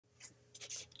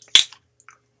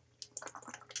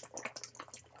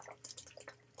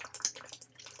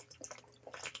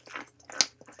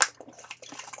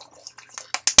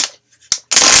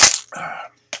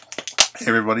Hey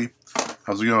everybody,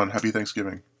 how's it going? Happy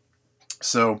Thanksgiving.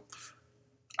 So,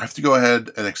 I have to go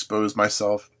ahead and expose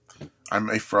myself.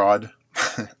 I'm a fraud.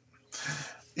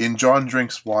 In Jon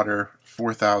Drinks Water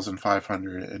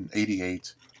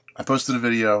 4588, I posted a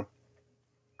video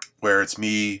where it's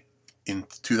me in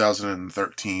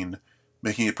 2013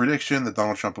 making a prediction that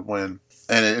Donald Trump would win.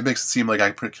 And it makes it seem like I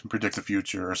can predict the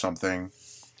future or something.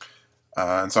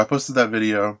 And so I posted that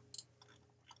video,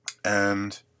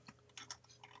 and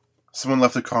someone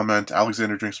left a comment.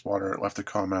 Alexander Drinks Water left a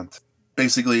comment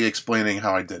basically explaining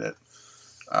how I did it.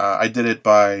 I did it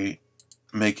by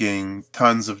making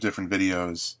tons of different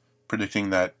videos predicting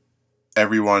that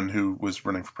everyone who was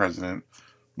running for president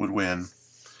would win.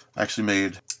 I actually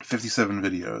made 57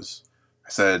 videos. I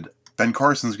said Ben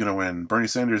Carson's going to win, Bernie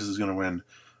Sanders is going to win,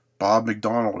 Bob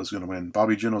McDonald is going to win,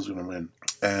 Bobby Jindal is going to win.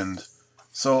 And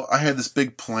so I had this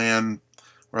big plan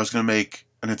where I was going to make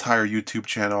an entire YouTube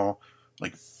channel,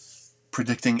 like,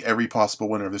 predicting every possible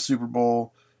winner of the Super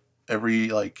Bowl, every,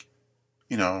 like,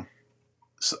 you know,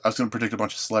 I was going to predict a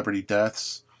bunch of celebrity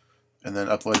deaths, and then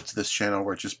upload it to this channel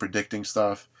where it's just predicting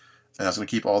stuff, and I was going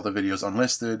to keep all the videos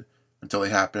unlisted until they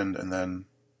happened, and then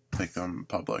make them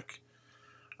public.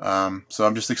 So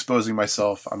I'm just exposing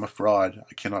myself. I'm a fraud.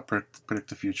 I cannot predict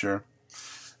the future.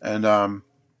 And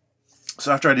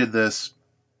so after I did this,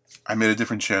 I made a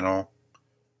different channel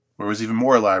where it was even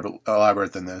more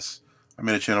elaborate than this. I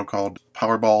made a channel called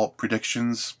Powerball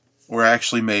Predictions, where I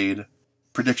actually made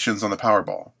predictions on the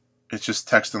Powerball. It's just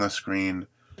text on the screen,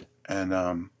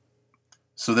 and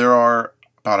so there are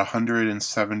about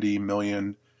 170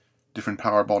 million different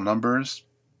Powerball numbers.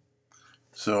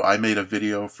 So I made a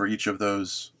video for each of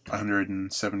those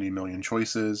 170 million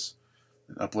choices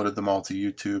and uploaded them all to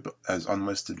YouTube as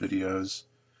unlisted videos.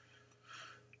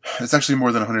 It's actually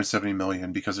more than 170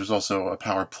 million because there's also a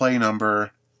Power Play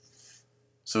number.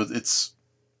 So it's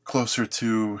closer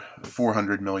to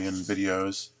 400 million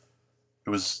videos. It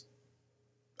was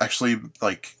actually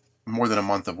like more than a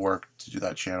month of work to do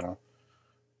that channel.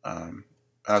 I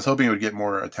was hoping it would get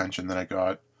more attention than I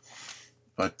got,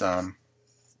 but the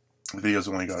videos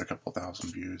only got a couple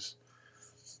thousand views.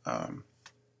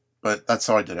 But that's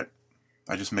how I did it.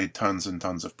 I just made tons and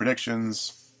tons of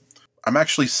predictions. I'm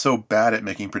actually so bad at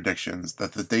making predictions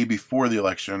that the day before the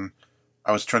election,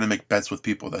 I was trying to make bets with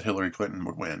people that Hillary Clinton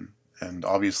would win. And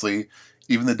obviously,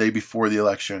 even the day before the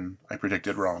election, I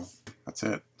predicted wrong. That's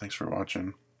it. Thanks for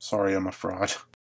watching. Sorry, I'm a fraud.